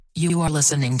You are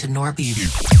listening to Norby.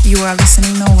 You are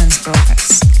listening No One's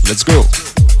Brokers. Let's go!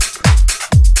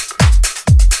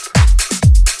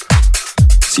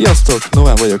 Sziasztok!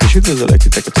 Nován vagyok, és üdvözöllek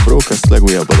titeket a Brokers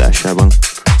legújabb adásában.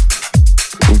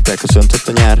 Úgy beköszöntött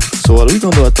a nyár, szóval úgy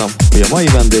gondoltam, hogy a mai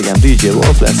vendégem DJ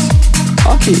Wolf lesz,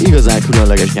 aki igazán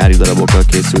különleges nyári darabokkal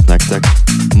készült nektek.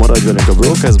 Maradj velünk a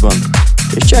Brokersban,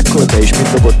 és csekkolj te is,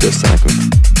 mit dobott össze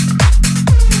nekünk.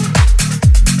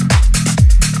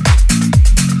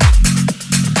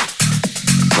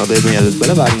 Na de mielőtt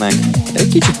belevágnánk, egy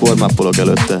kicsit warm-upolok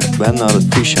előtte, benne a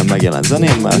frissen megjelent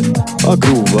zenémmel, a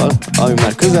Groove-val, ami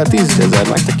már közel 10 000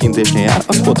 megtekintésnél jár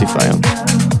a Spotify-on.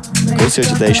 Köszi,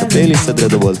 hogyha te is a playlistedre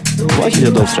dobod, vagy hogy a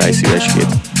dobsz rá egy szívecskét.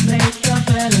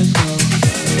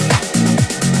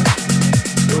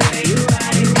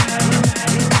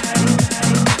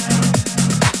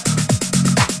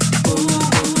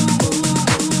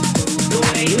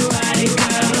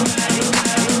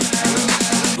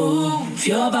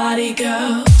 Your body,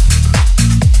 girl.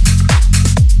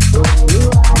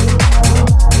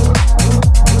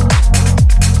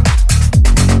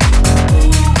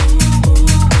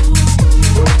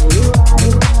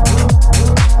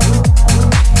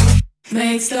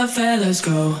 Makes the fellas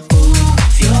go.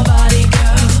 Move your body,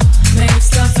 girl. Makes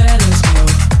the fellas go.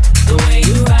 The way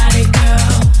you ride it, girl.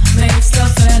 Makes the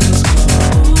fellas go.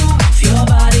 Move your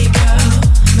body, girl.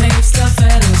 Makes the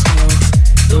fellas go.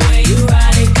 The way you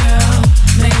ride it, girl.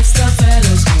 Makes the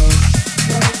fellas go.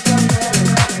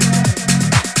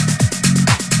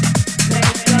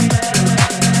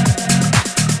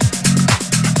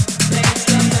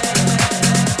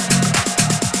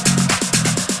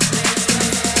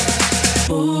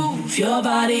 Move your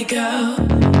body, girl.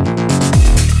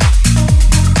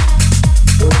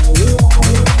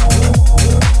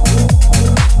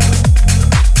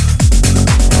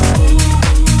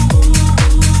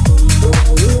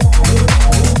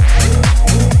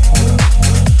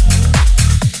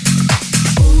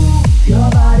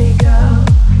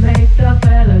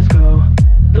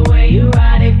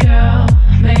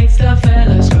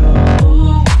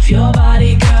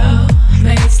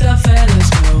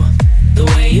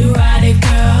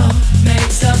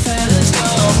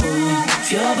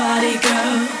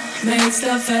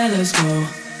 Fellas go.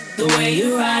 The way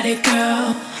you ride it,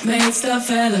 girl, makes the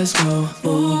fellas go.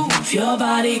 Move your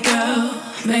body, girl,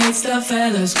 makes the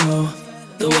fellas go.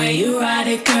 The way you ride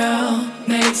it, girl,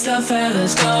 makes the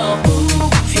fellas go.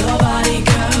 Move your body,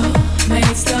 girl,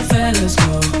 makes the fellas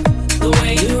go. The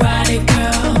way you ride it,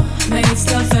 girl, makes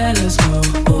the fellas go.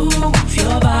 Move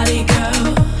your body,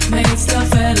 girl, makes the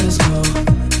fellas go.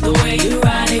 The way you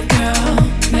ride it, girl,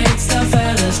 makes the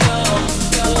fellas go.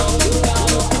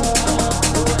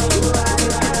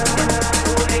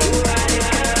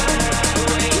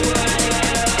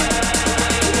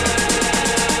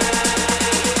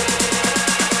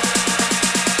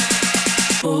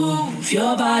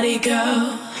 Your body,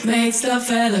 girl, makes the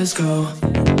fellas go.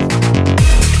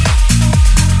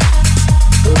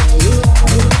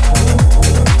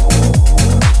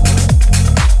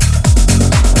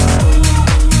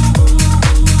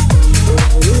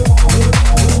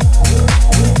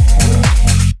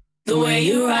 The way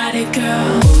you ride it,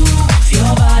 girl.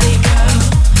 Your body, girl,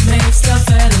 makes the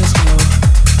fellas go.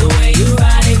 The way you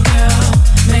ride it, girl,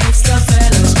 makes the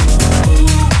fellas go.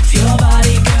 Your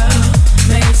body, girl,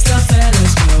 makes the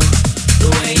fellas go. The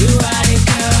way you ride it,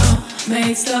 girl,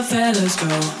 makes the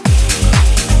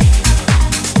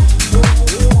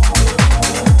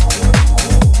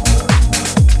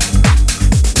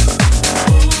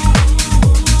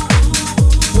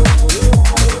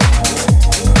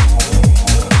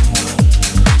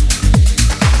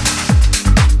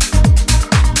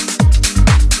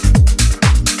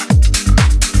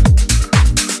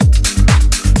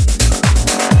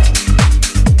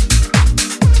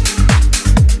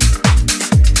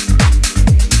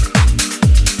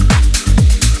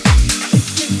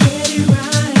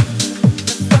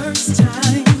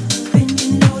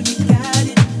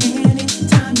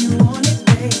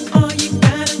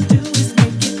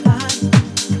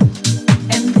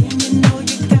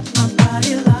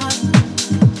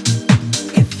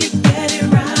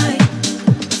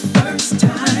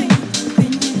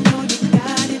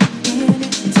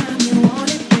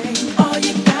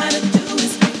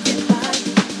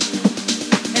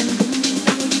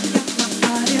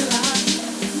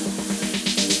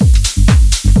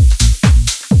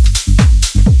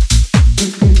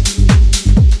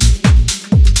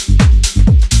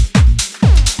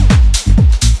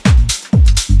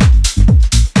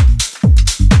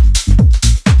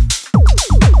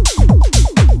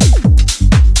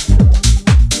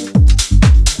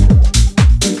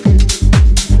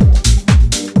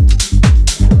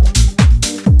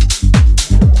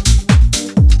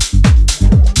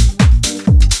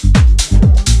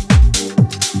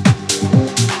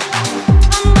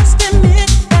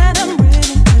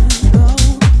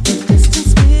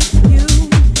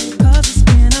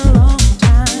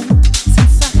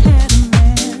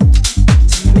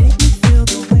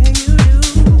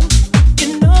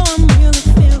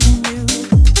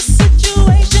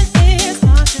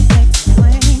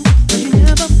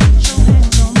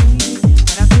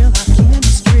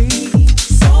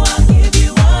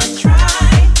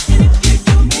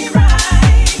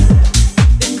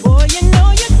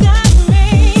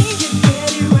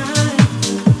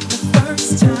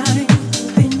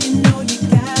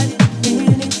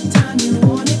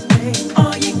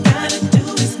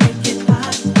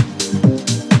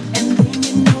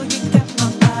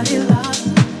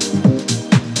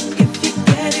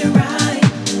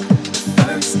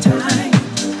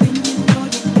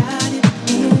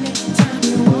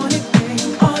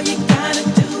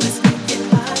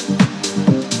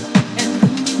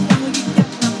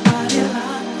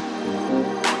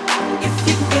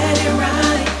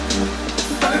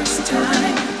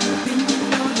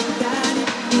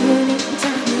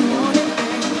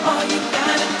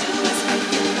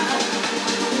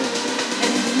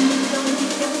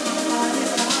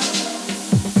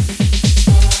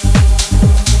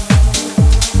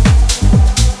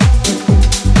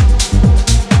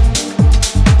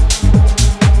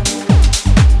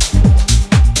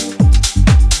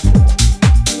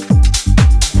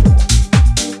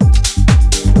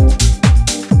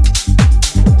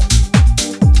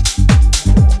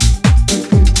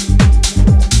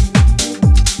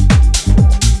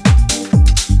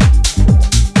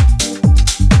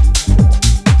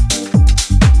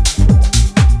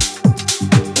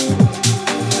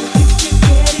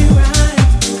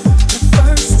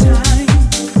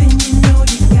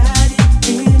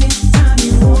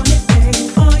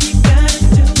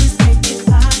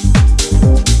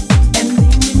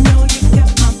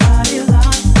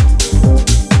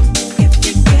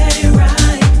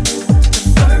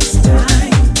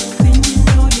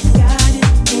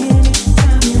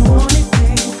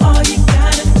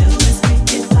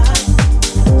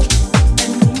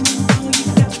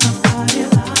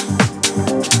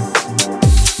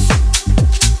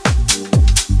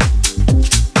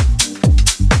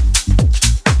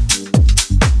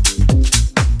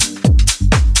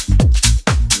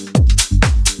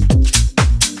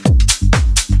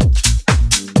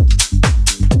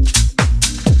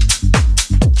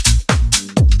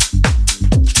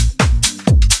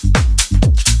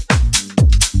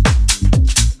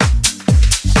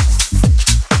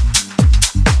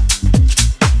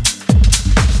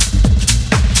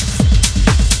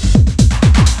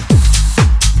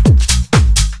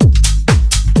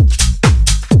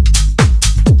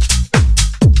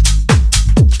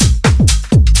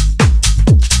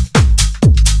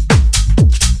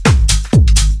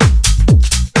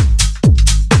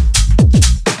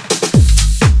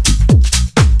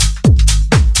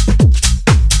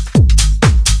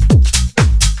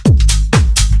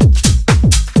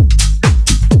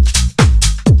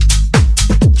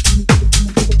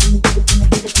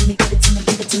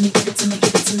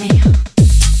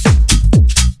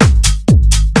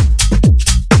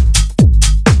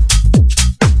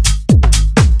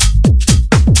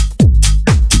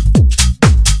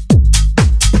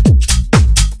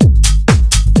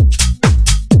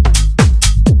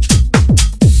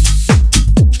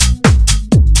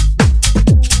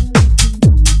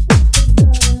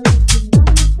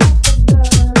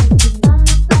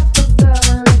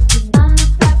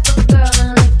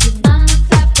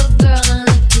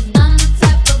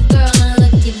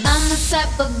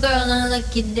girl and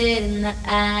look you dead in the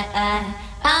eye.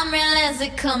 I'm real as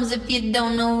it comes if you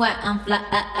don't know why I'm fly.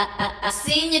 I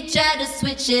seen you try to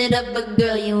switch it up, but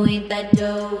girl, you ain't that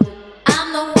dope.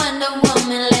 I'm the Wonder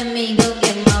Woman, let me go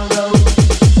get my robe.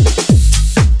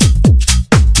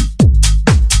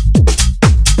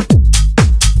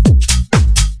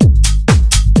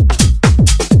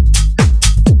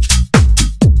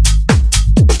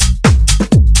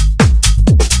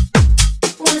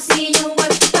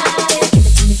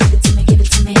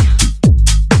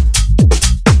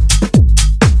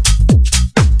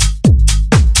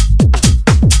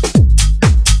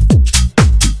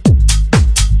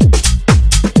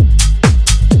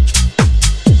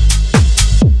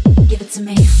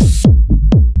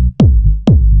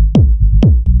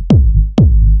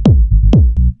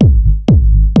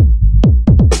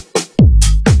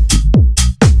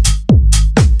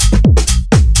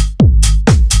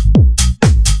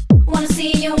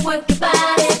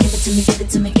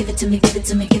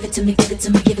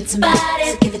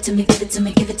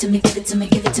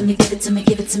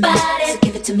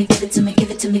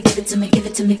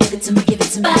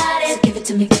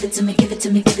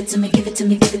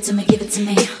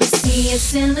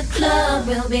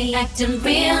 Acting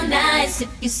real nice. If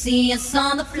you see us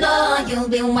on the floor, you'll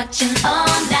be watching all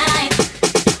night.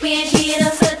 We ain't here to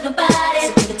hurt nobody.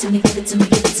 So give it to me, give it to me,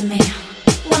 give it to me.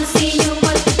 Wanna see you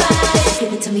work your body.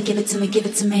 Give it to me, give it to me, give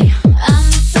it to me. I'm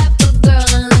the type of girl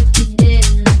I look you dead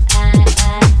in the eye.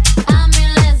 I'm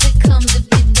real as it comes if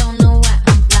you don't know why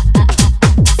I'm fly.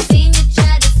 I seen you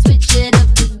try to switch it up,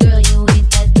 but girl, you ain't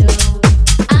that dope.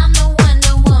 I'm the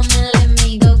Wonder Woman, let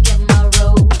me go get my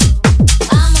robe.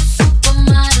 I'm a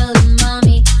supermodel,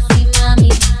 mommy, see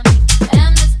mommy.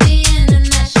 Amnesty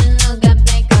International got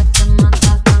Bangkok to my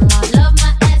top on law. Love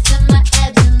my ass and my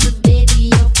abs in the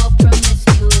video for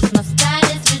promiscuous. My style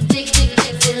is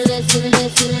ridiculous,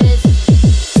 ridiculous.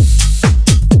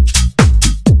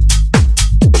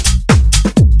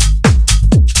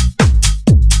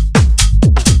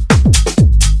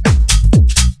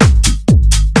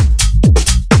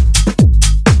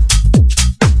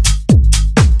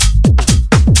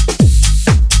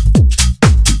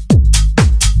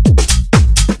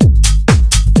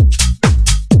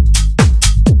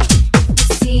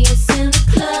 See us in the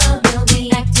club, we'll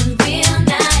be acting real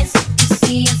nice. You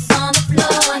see us on the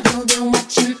floor, you'll be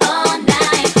watching all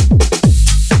night.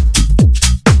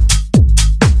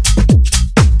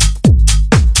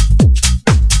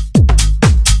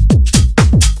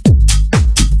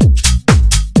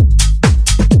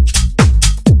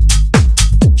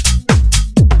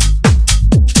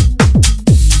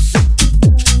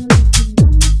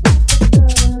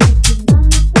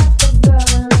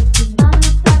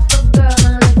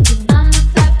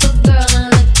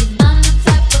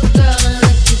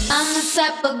 I'm the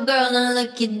type of girl that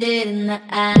look you dead in the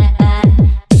eye.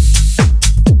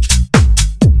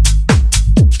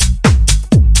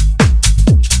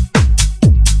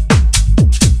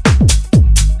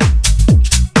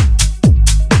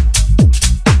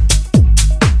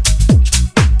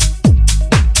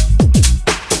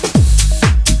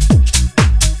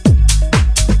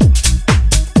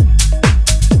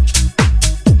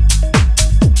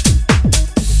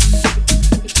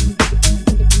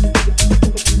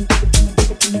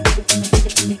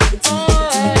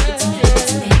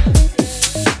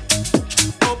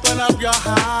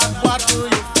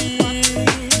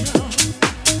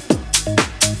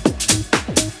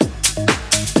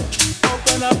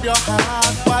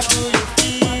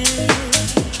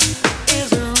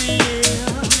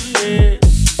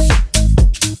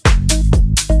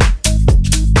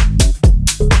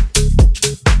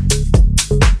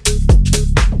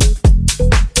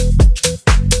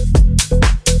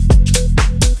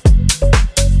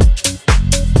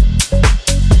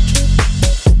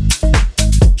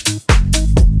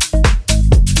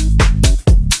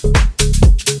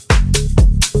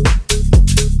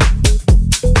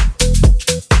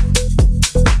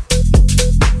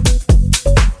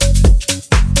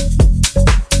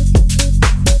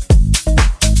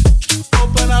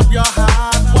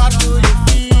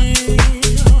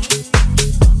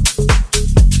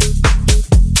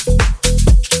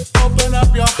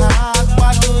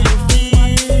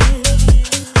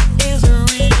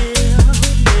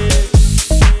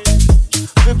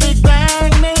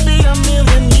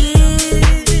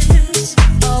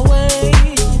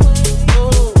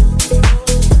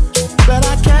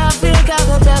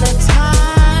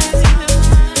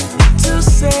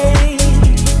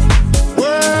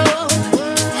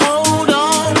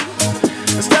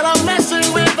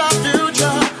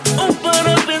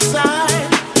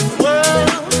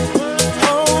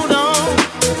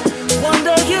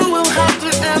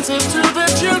 answer to the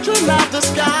children of the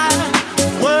sky.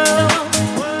 World,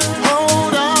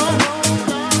 hold on.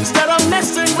 Instead of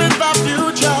messing with our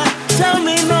future, tell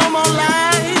me no more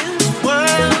lies.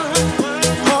 World,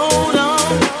 hold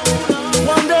on.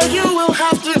 One day you will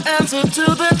have to answer to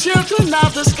the children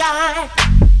of the sky.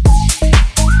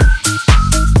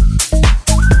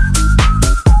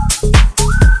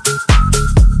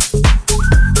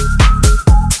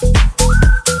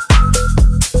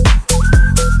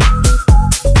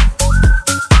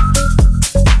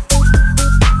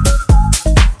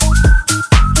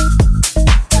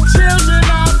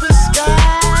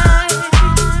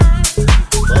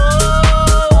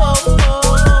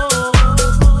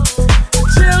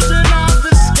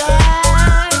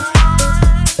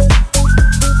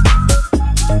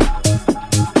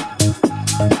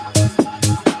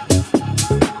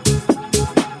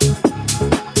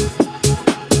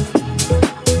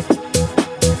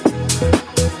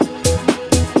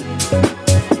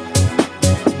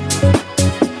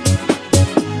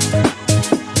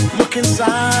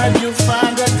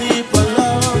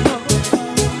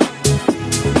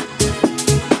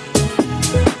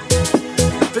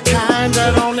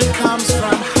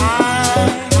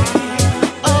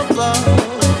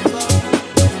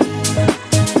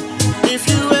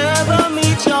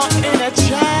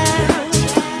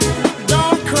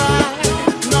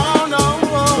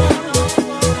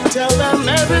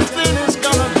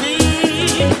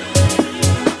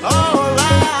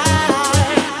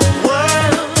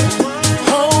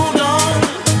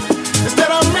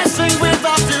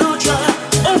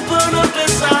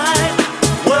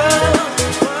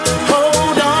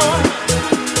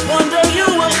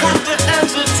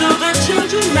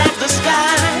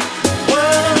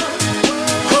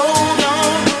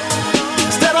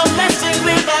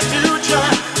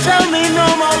 Tell me no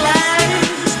more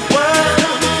lies.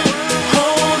 World,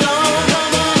 hold on.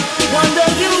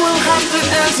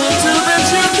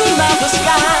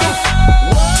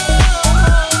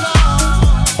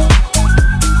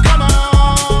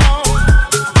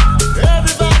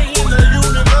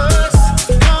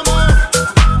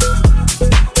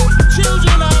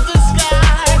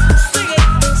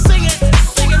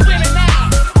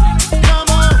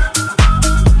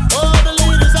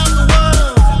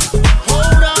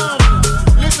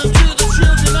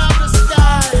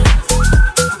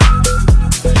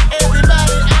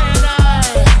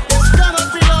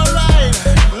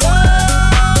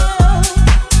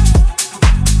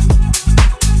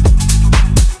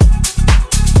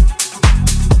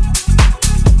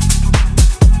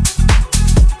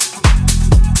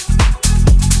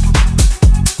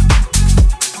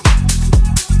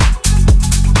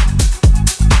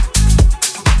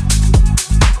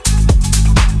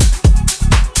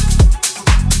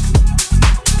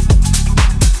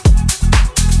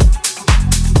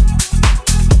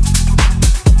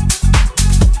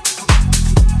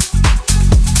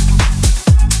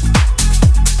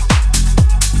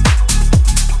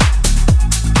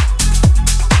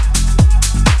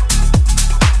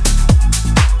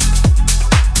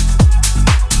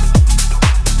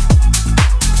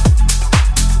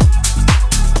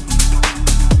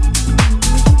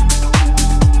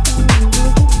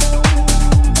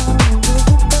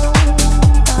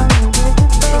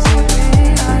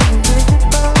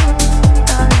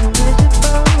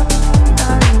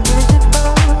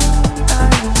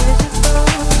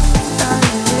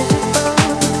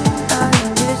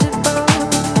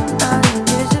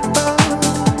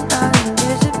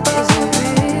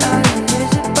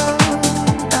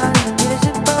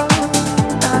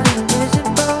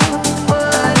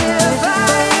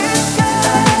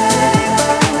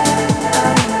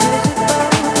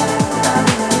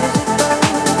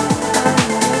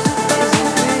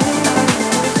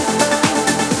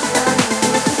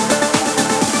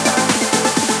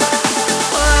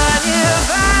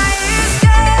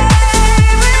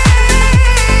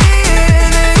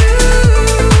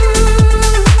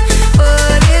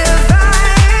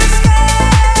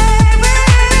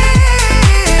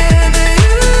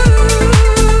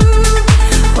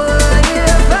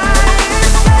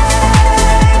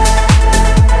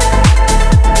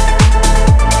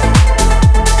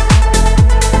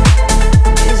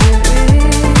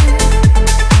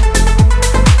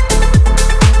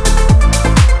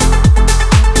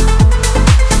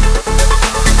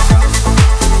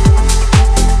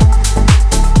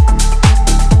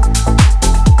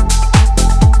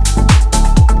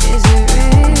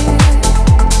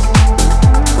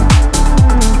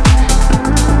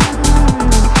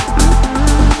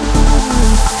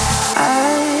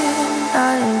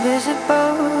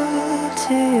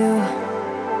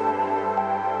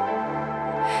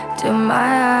 do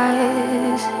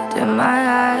my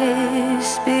eyes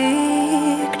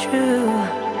speak true?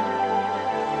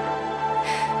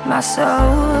 My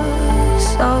soul's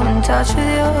so in touch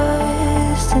with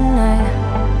yours tonight.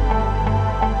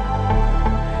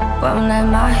 Won't let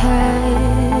my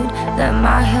head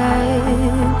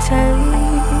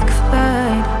take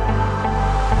flight.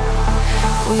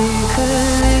 We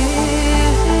could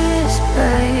leave this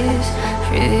place,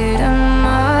 freedom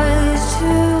ours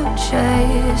to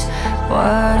chase.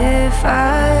 What if I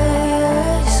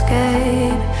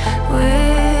escape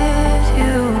with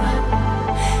you?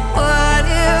 What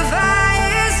if I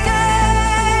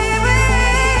escape with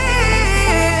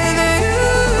you?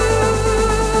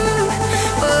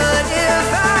 What if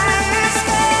I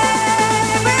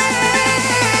escape with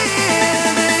you?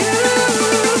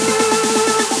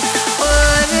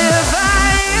 What if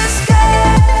I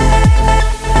escape?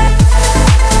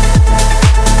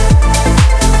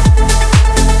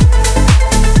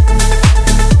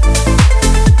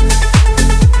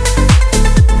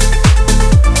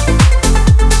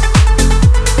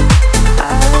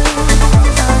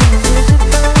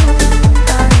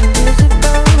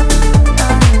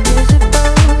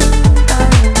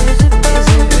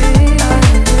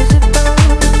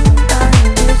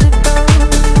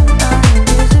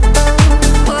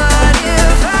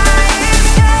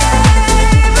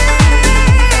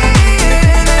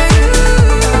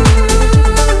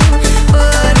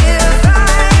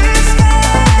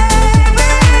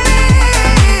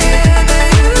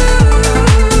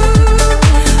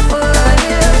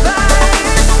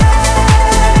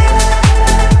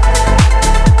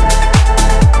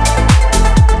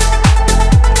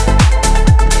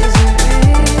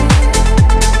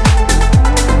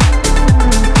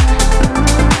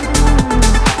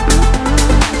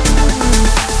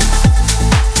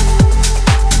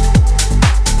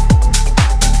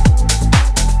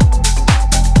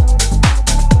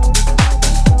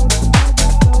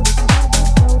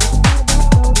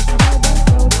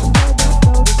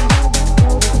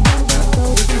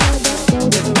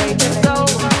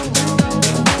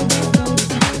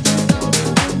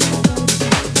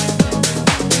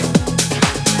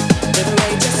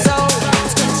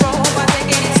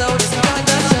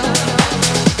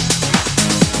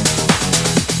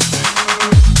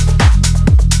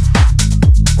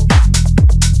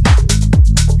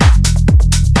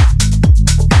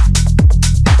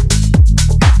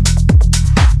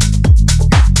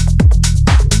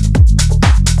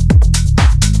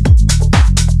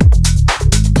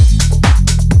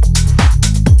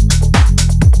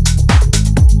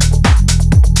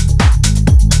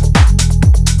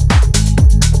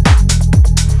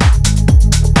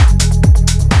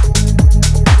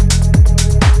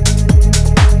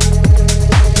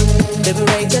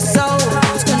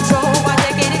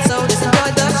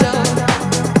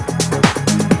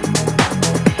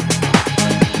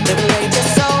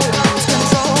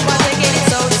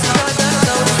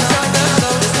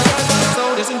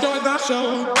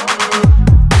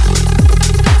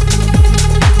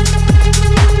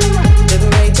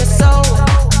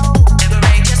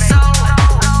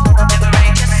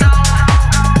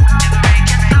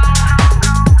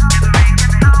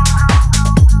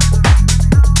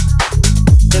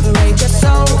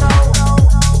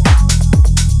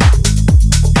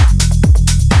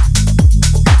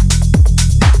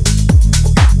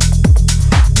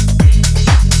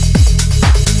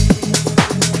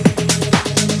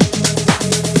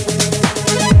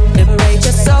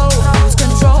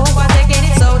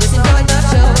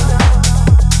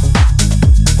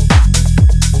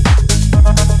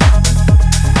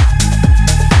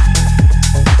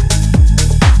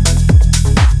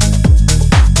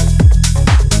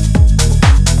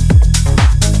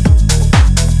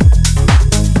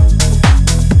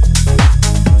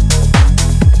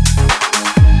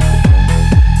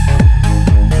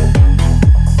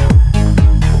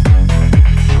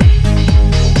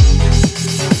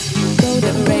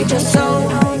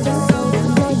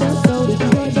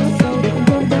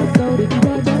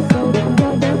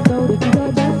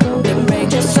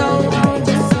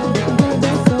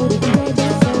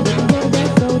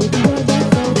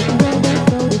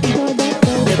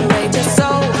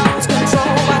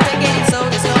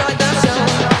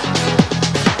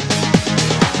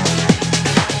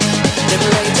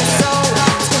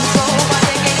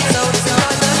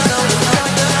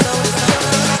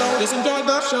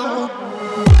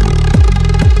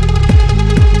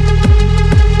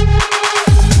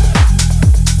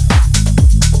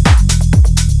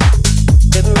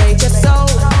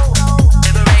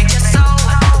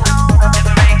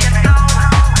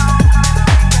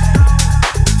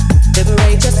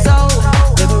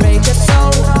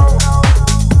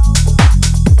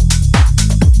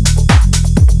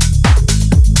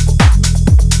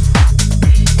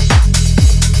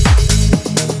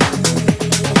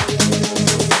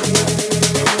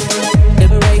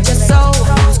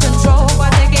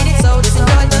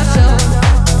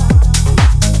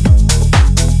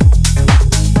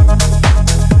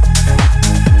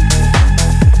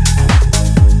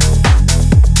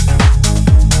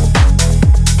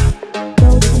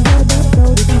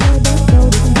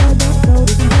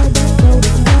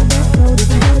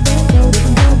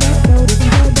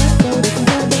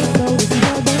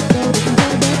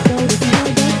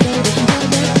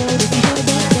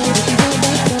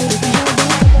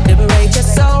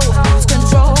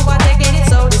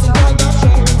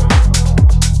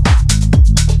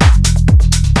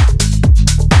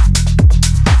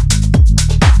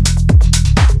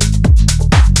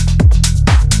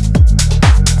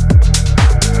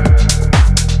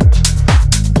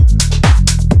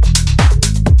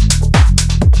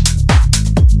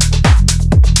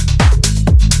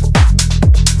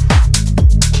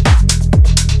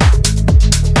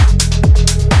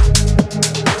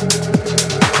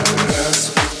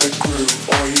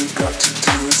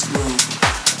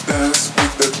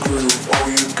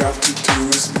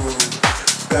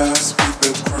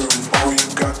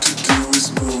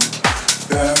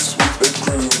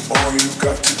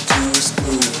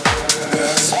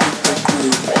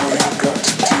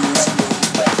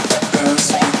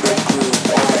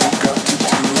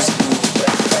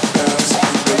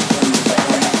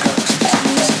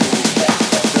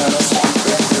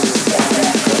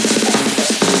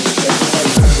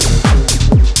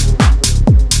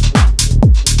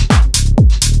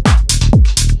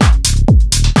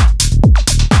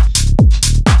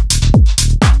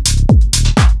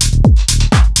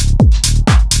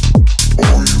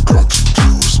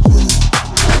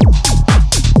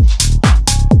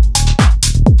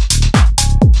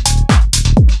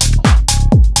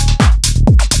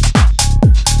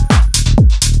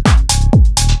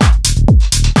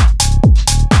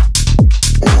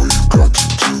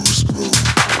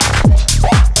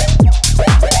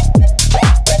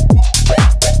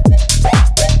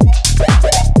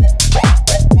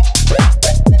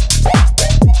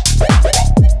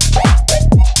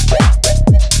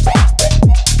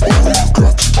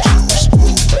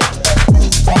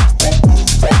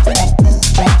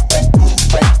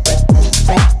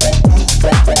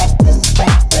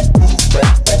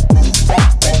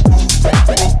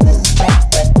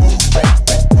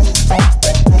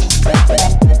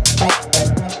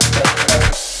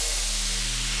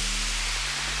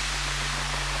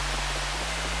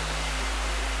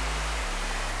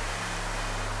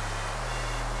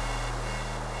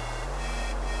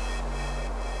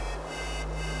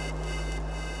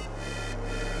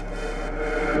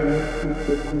 with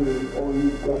the groove, all you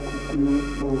got to do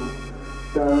is move.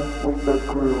 Dance with the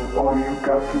groove, all you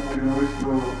got to do is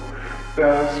move.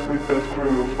 Dance with the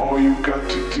groove, all you got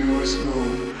to do is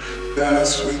move.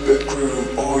 Dance with the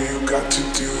groove, all you got to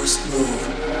do is move.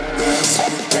 Dance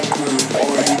with the groove,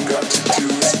 all you got to do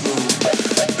is move.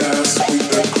 Dance with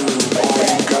the groove, all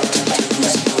you got to do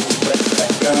is move.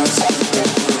 Dance with the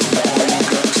groove, all you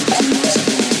got to do is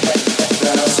move.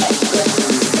 Dance with the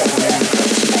groove, all you got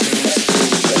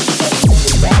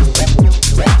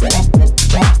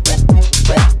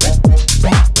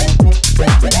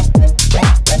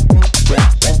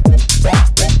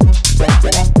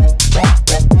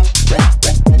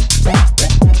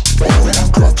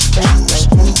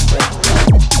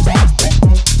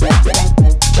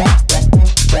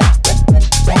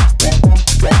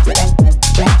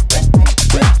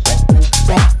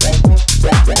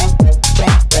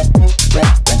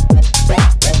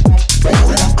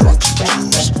to do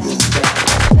is move.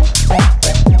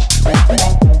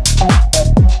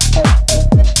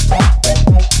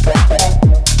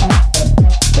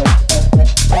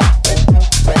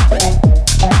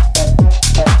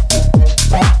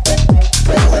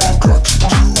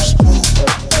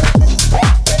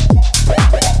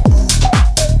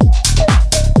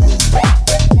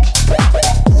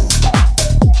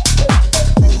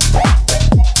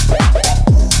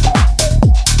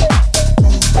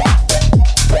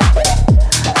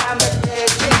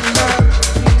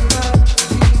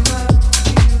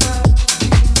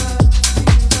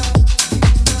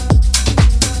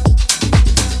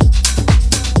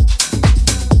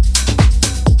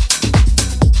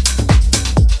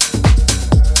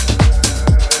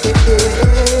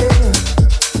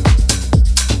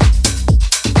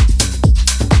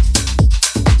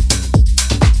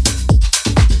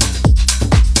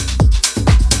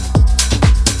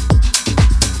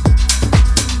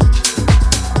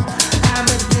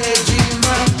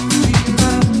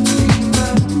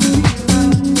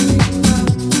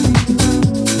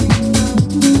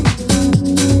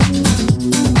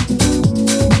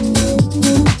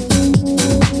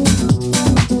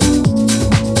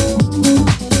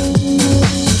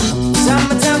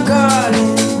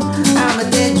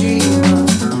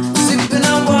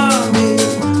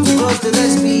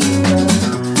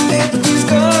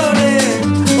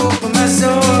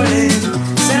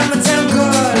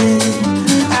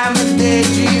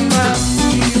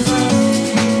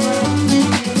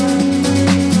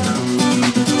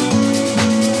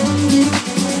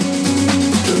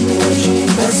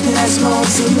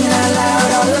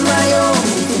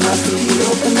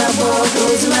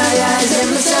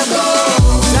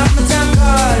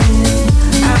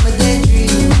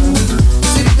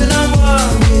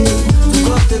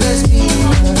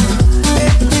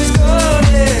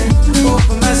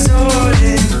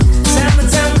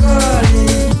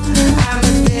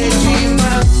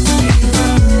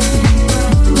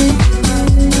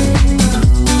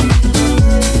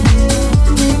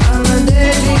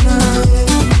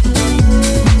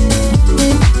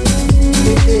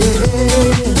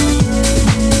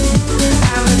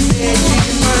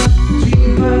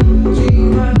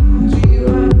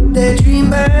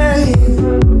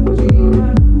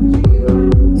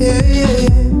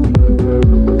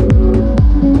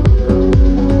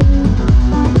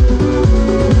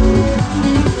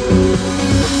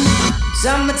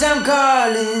 Summertime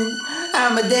calling,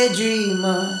 I'm a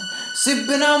daydreamer.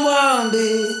 Sipping on warm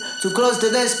beer, too close to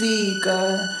the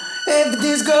speaker.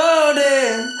 Everything's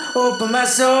golden, open my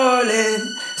soul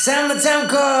in. Summertime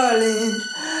calling,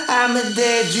 I'm a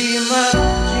daydreamer.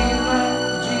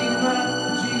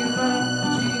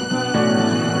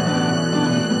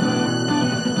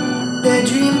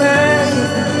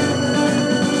 Daydreamer.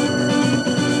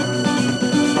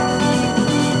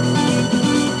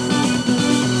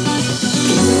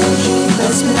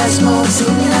 Pass me that smoke,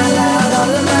 singing out loud,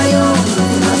 all on my own.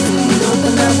 Moving my feet,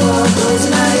 open that wall,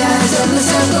 closing my eyes, let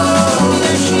myself go.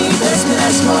 Pass me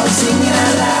that smoke, singing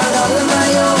out loud, all on my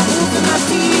own. Moving my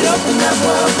feet, open that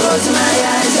wall, closing my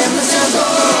eyes, let myself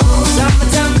go.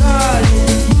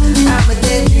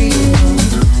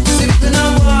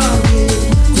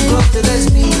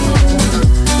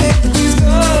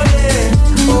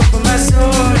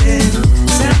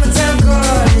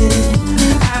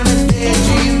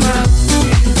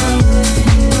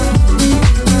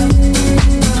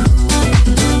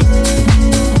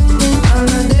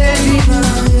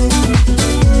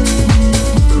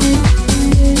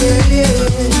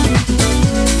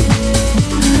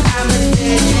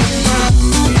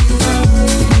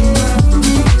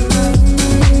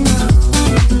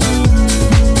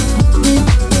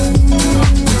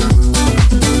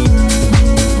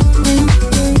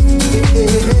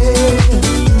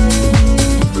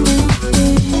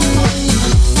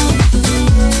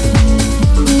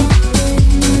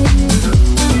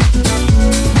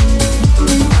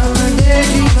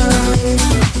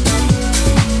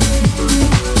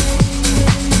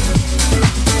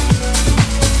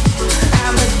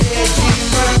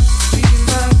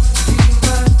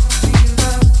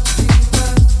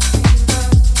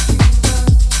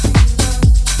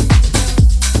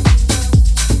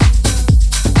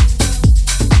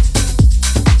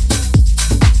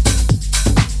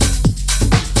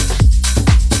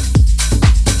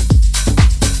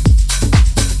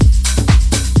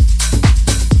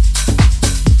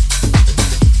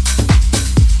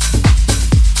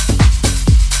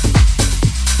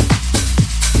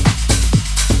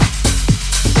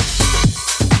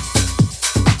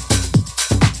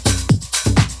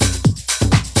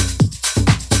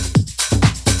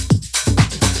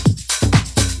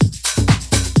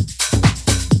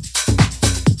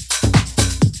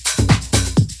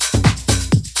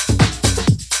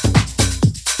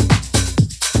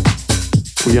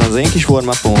 az én kis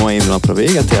warm-upom a mai napra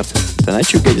véget ért, de ne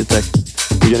csüggedjetek,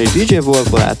 ugyanis DJ Wolf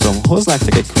barátom hoz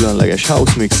nektek egy különleges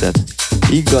house mixet,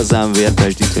 igazán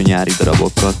vérpesdítő nyári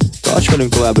darabokkal. Tarts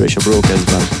velünk továbbra is a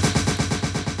Broadcastben!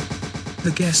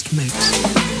 The guest mix.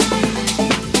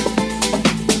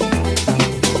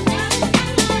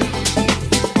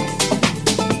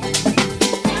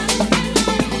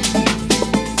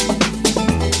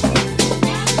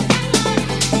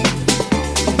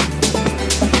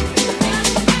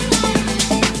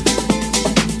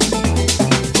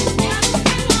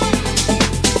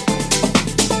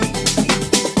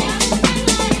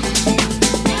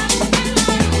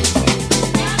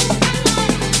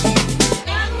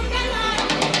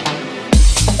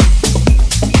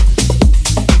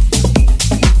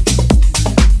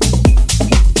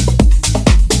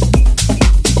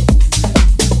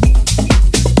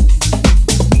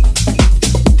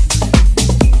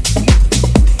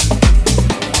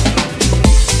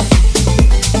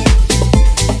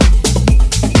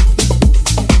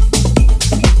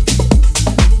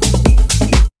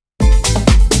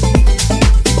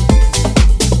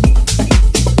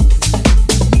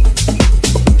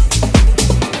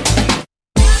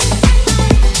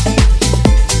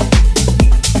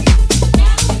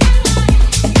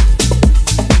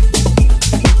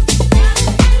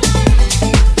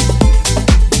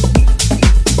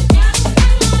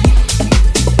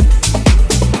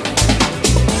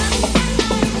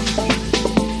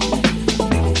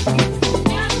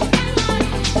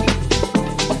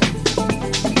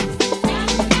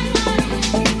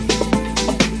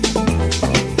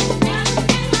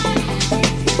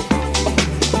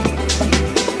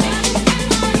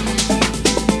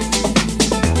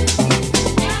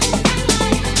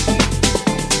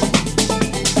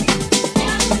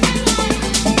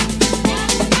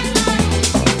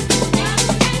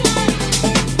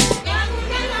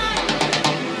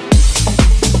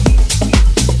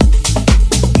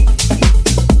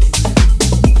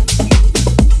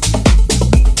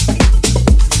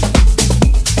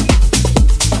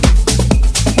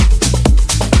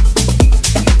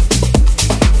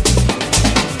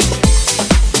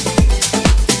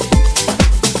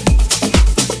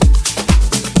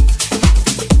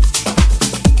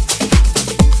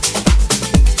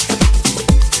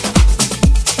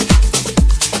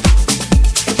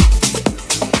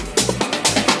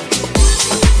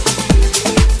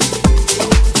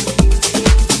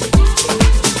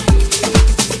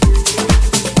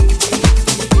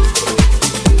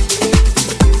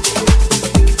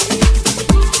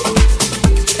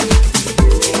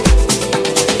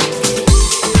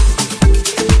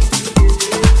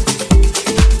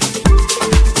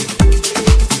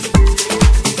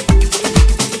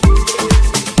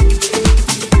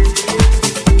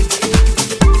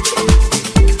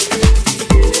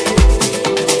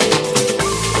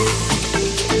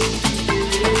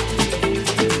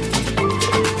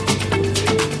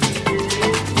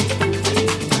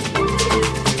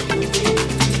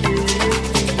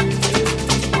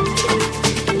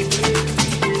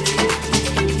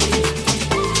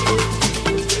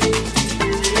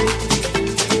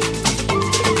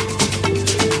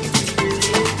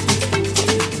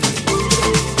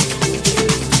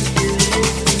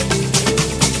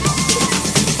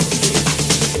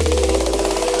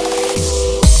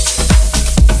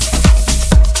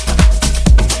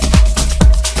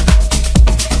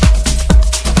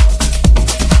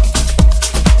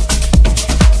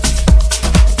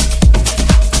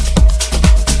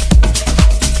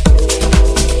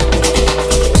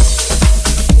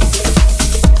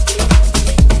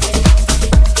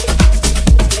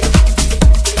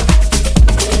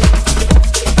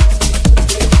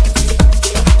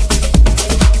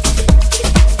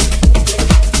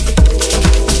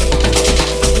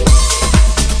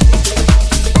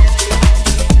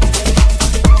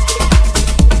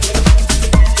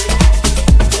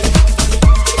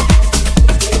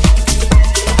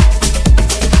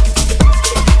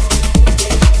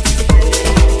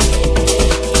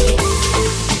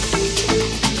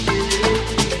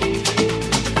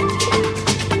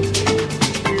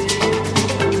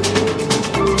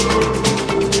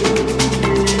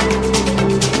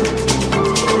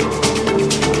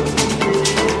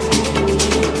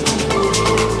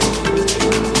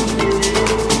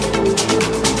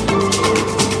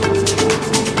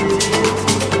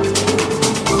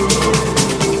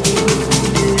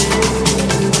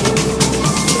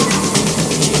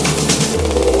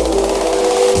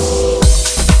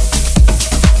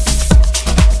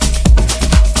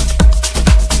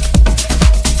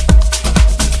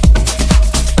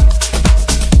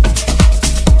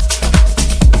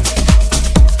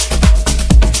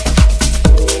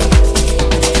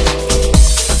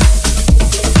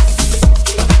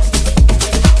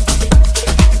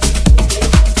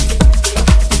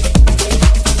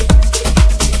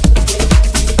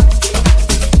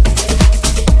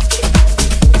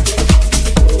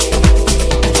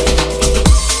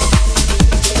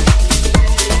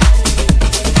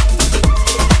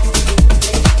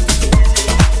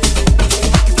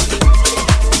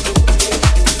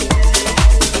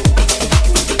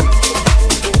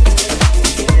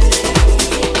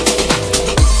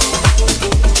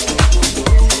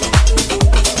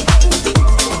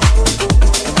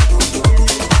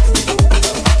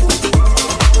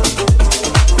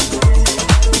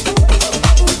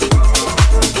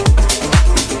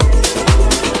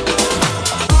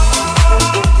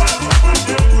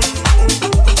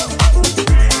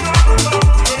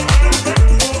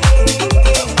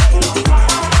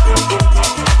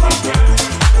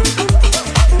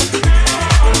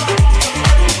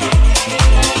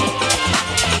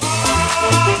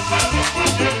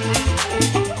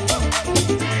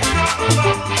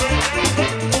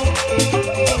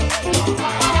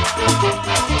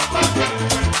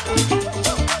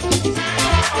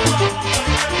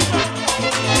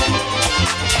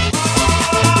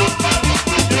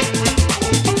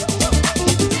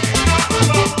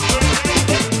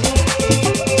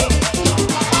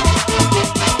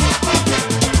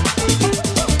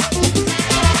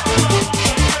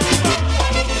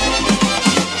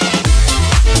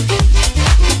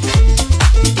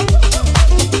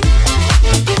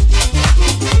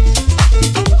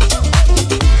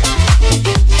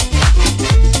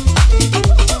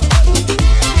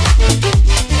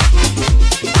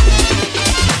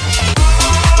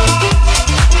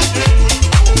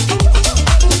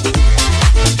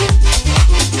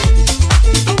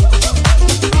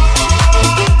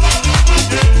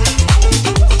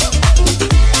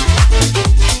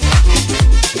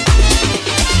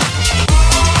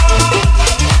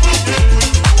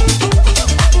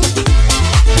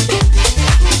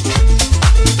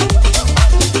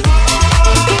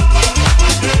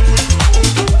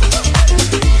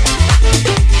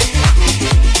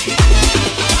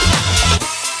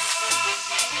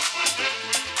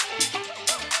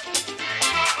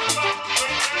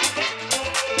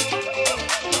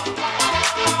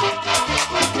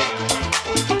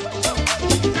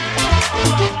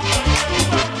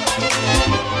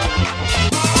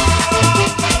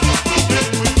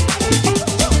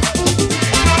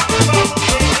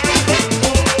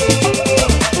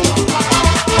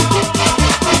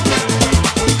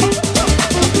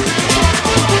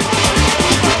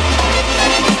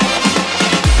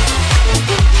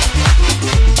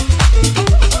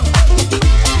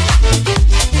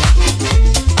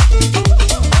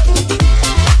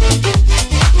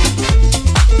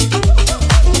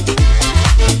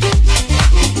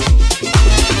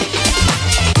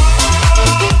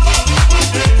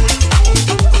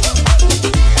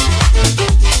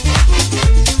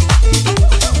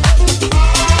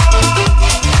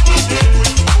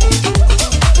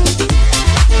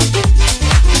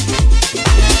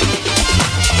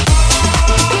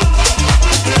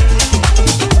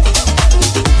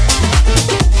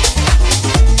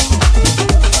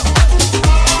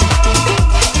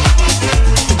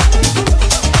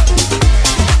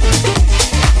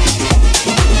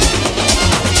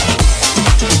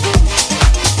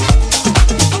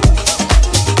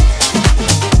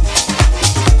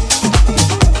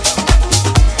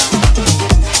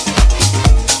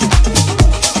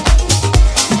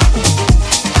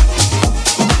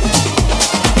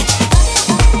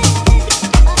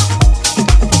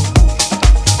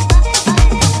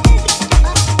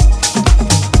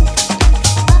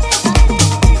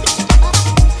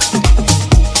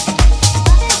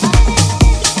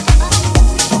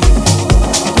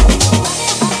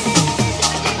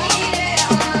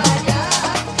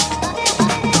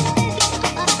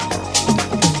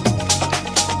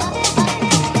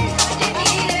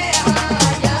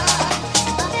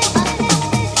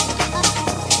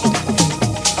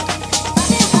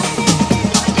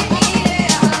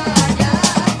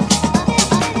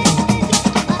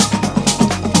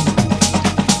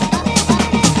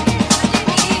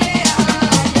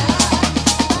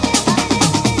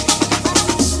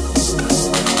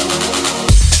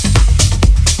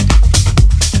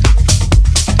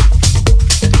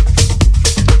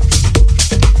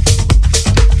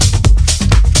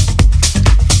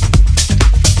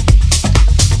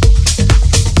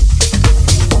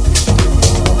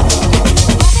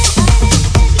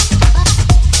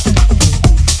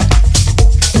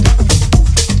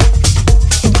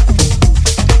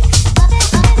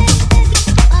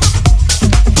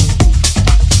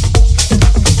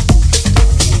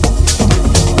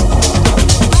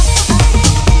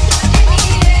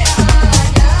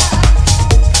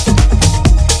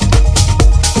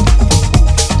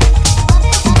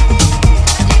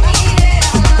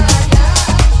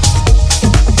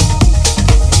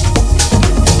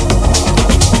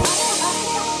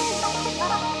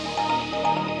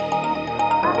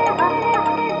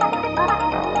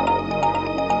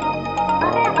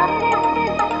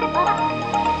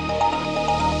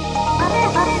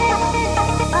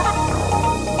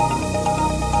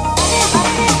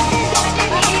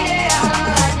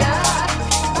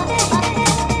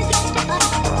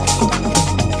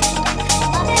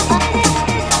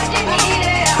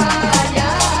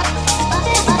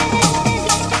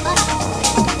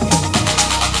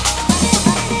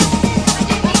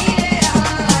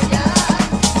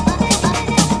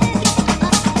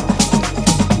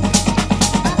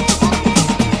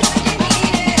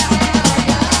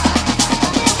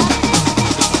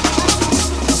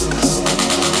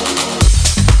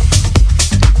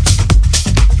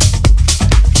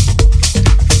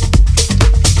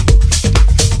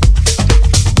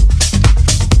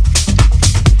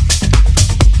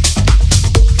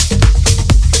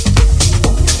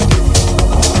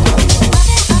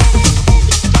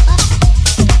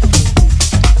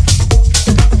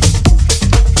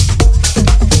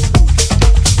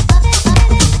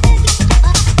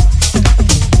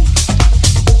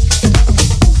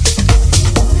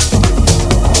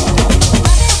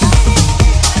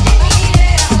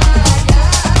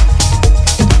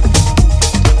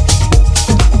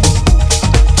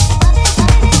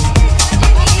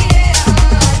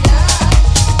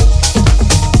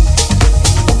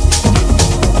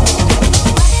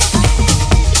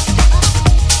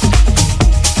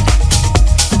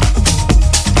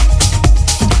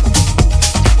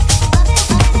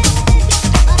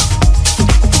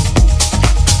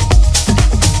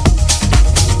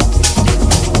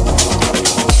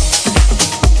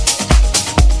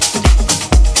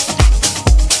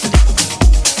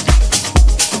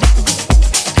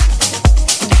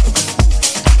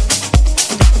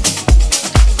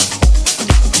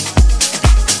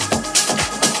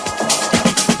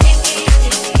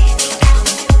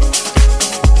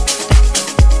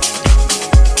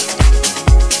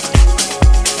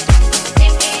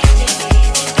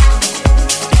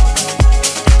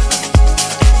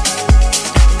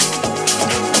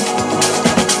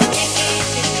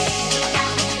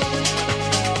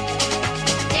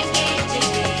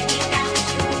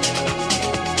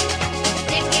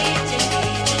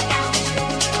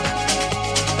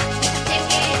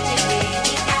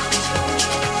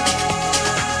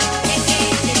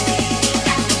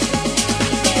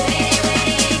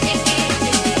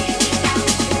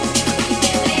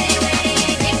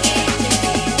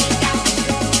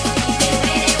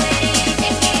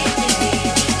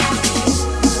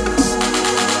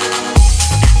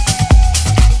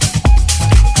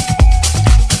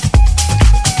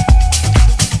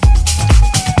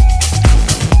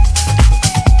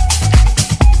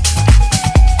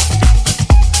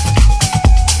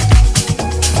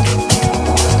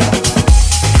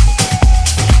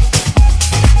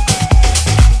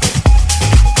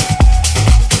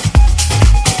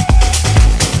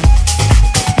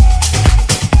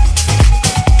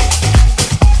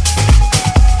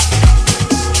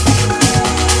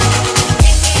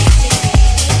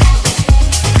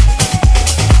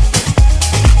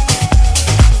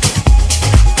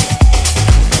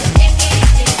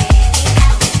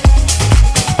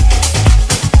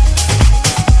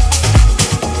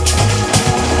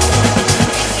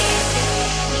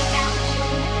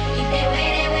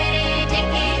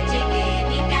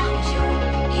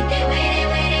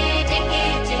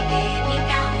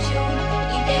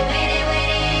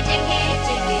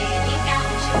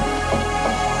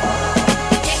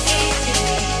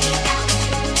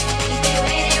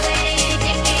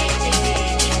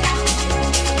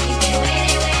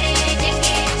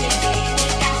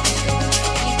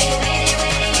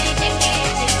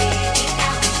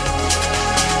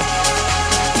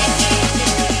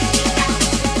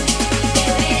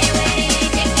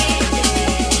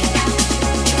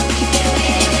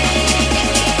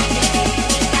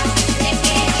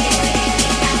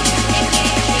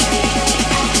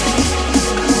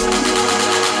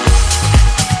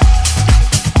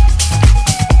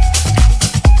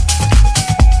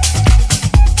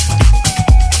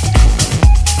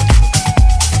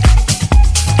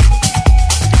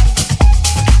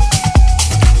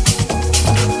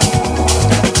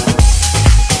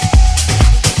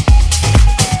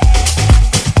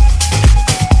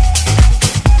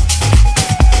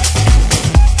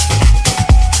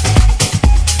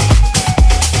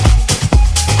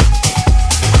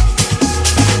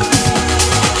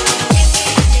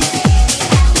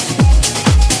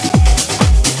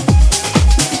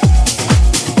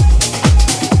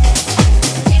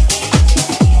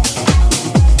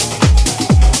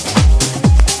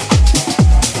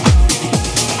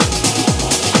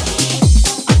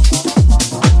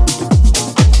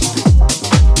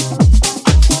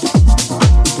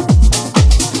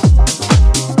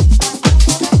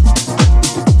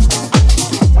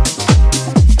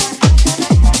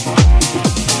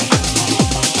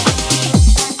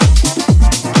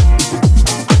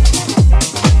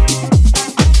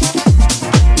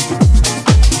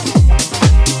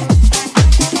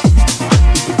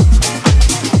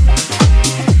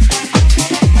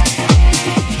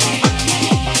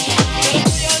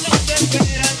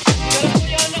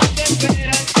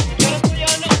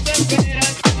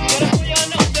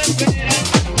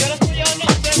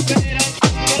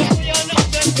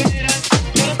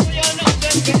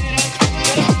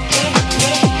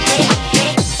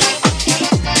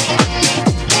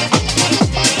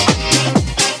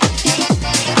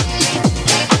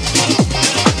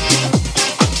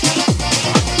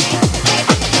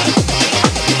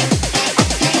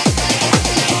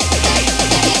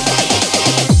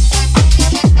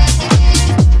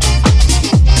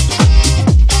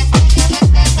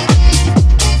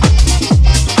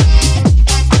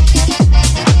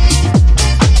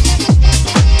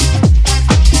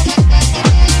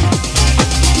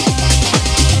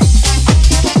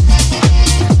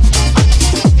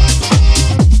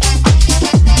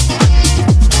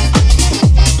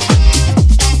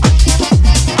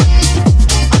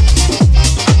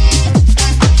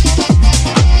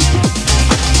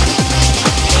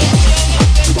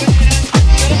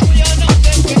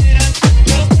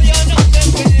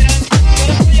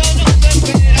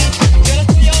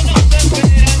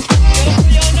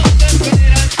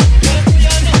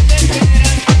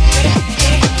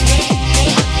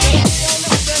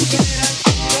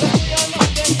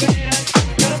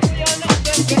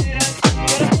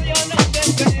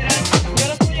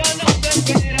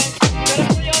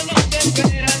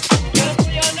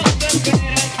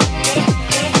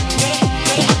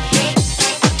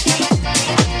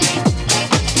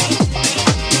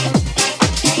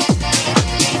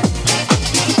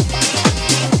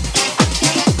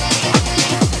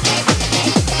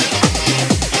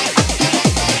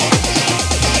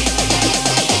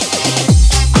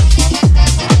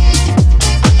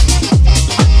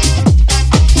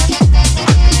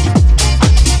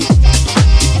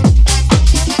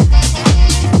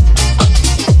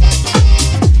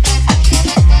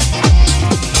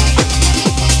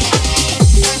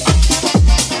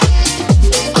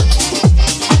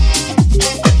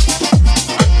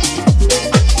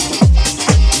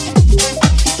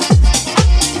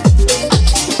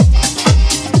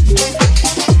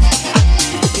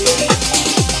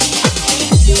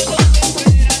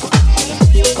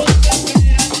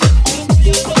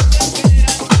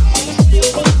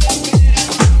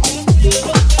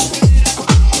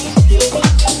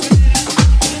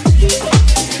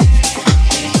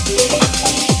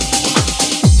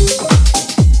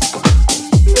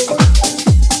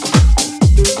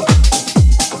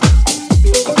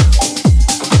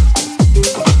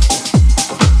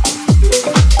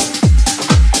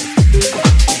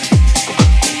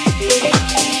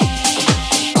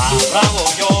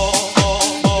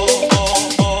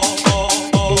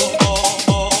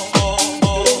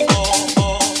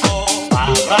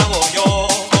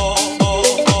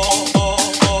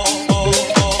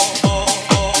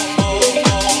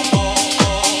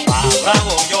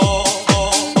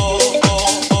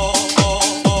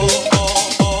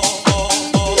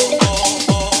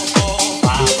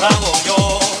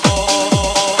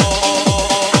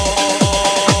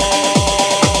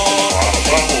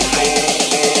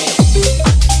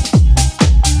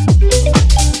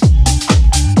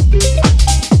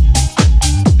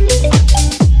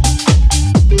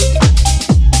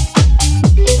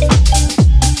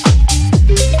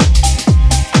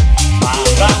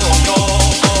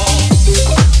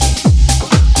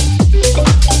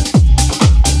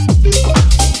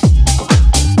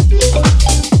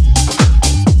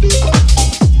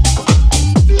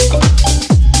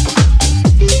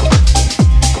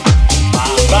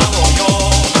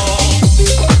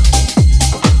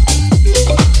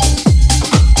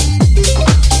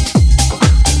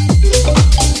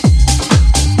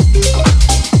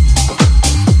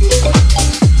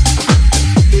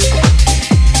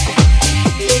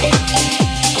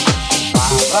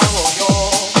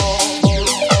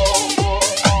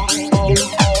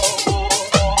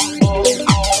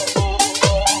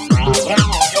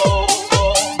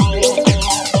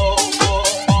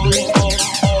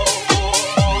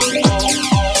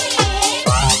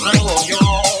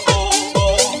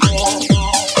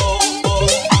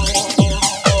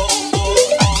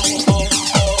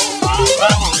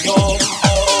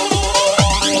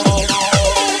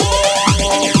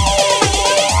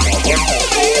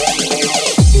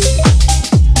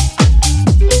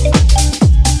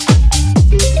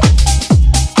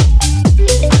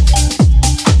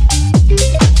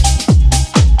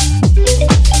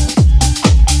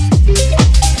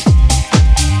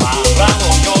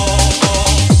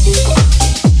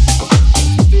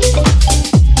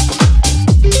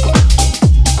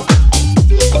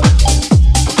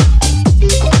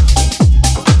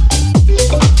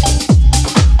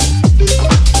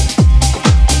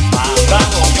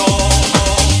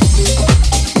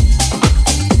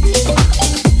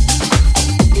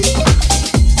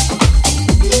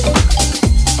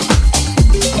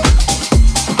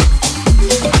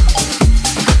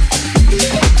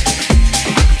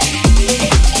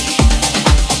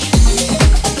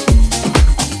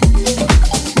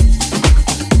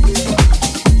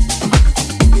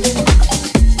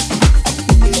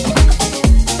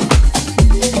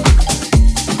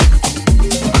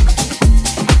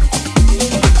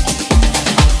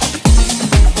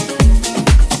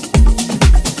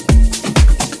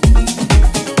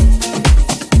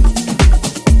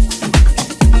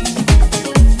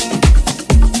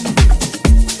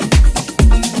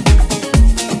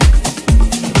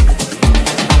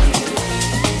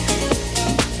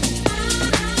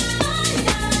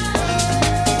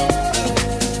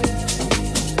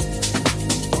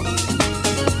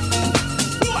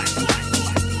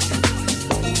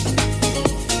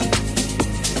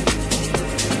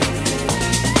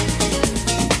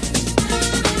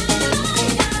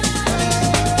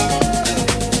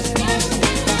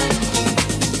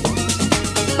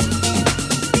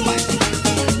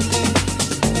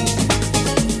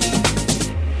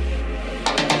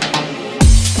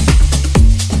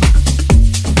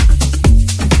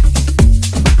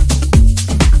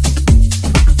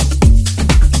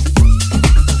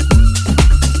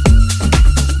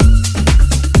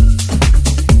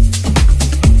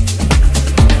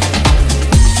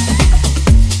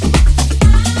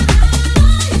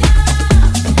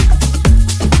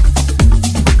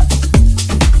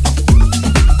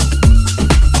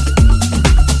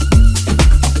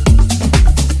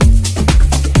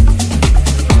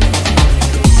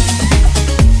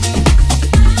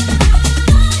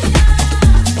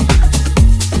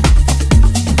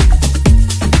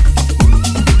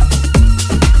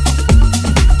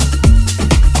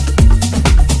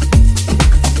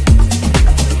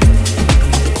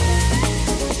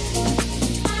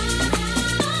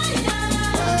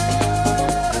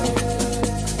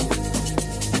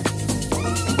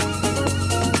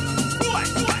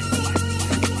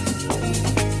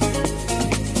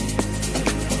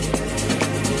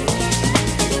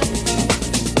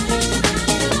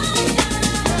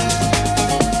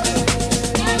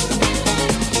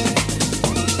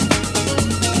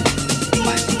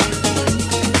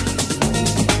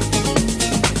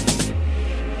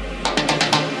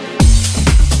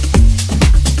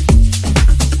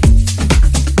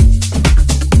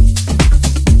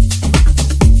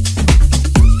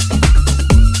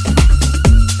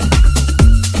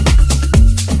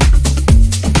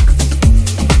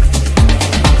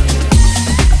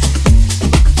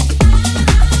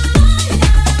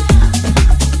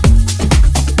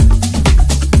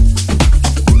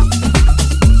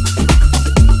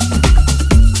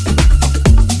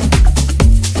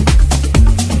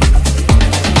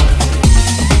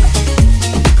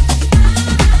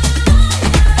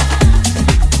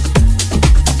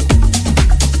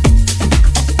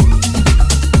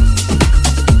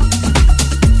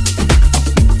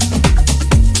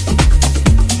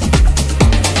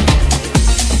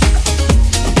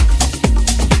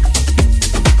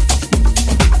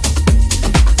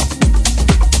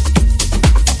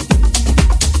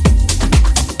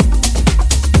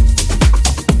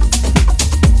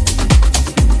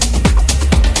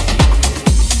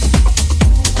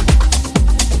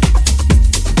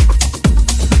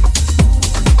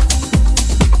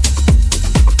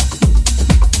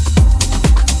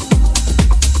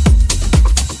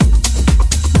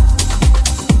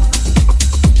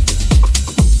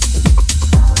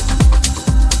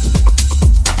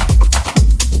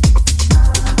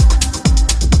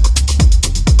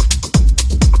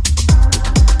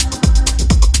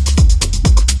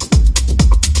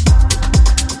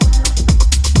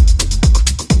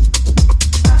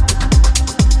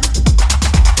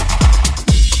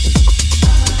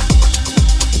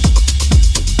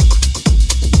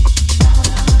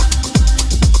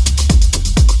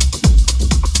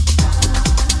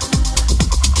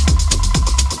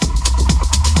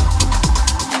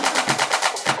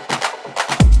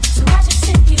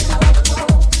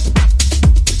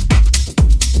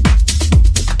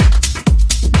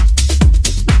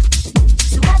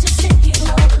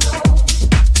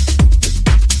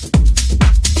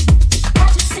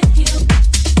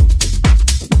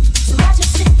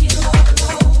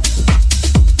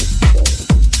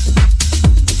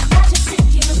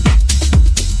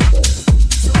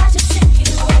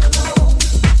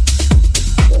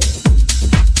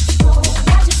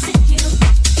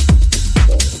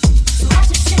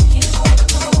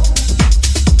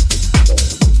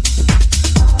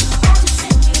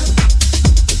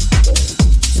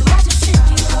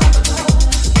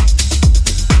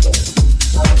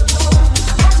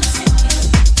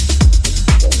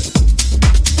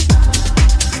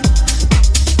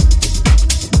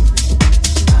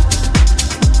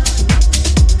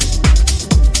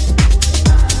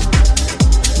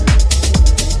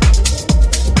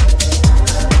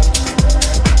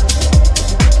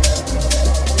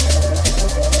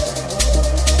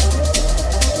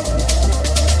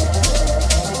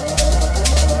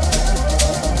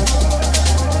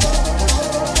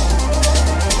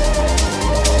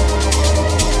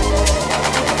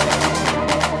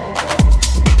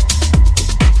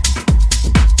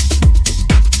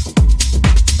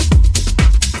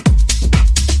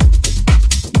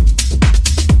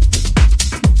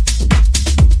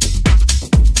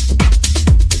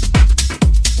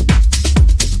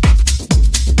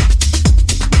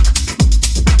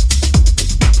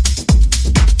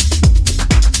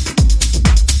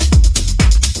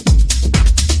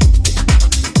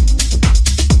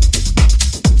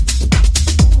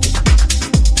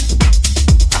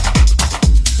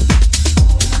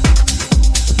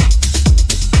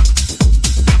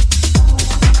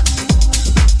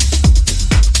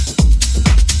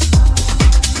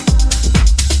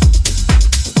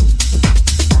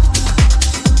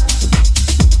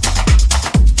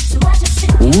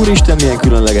 Úristen, milyen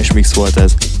különleges mix volt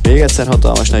ez. Még egyszer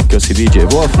hatalmas nagy köszi DJ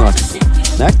Wolfnak,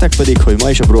 nektek pedig, hogy ma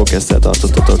is a Brocast-tel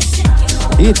tartottatok.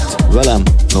 Itt velem,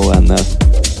 Novennel.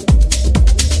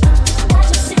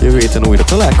 Jövő héten újra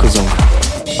találkozunk.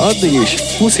 Addig is,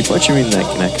 puszi pacsi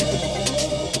mindenkinek.